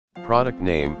Product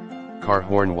name, car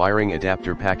horn wiring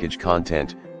adapter package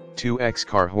content, 2x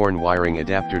car horn wiring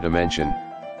adapter dimension,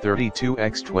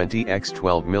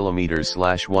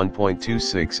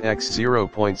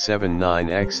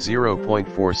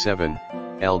 32x20x12mm/1.26x0.79x0.47,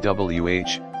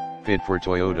 LWH, fit for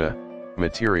Toyota,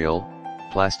 material,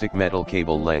 plastic metal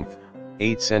cable length,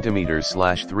 8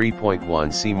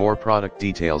 cm/3.1. See more product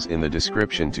details in the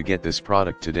description to get this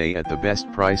product today at the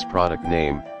best price. Product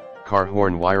name, car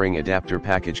horn wiring adapter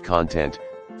package content,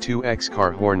 2x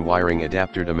car horn wiring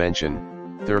adapter dimension,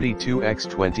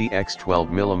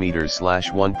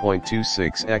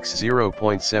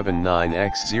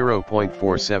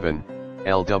 32x20x12mm/1.26x0.79x0.47,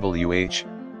 LWH,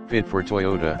 fit for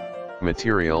Toyota,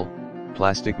 material,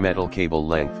 plastic metal cable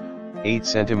length, 8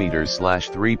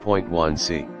 cm/3.1.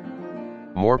 See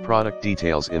more product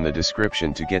details in the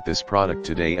description to get this product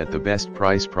today at the best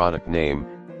price. Product name,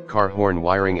 car horn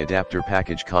wiring adapter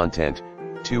package content,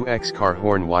 2x car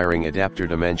horn wiring adapter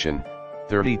dimension,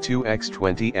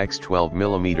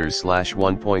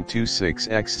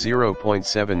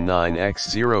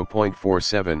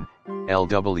 32x20x12mm/1.26x0.79x0.47,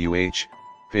 LWH,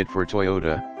 fit for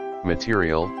Toyota,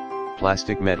 material,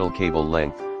 plastic metal cable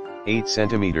length, 8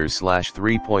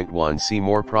 cm/3.1. See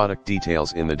more product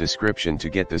details in the description to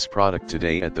get this product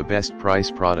today at the best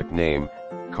price. Product name,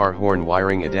 car horn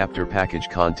wiring adapter package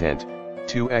content,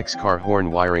 2x car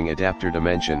horn wiring adapter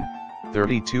dimension,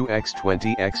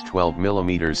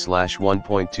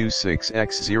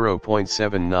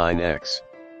 32x20x12mm/1.26x0.79x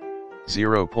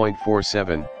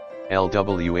 0.47,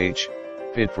 LWH,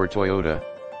 fit for Toyota,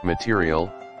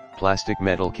 material, plastic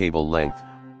metal cable length,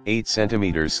 8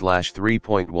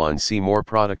 cm/3.1. See more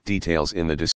product details in the description.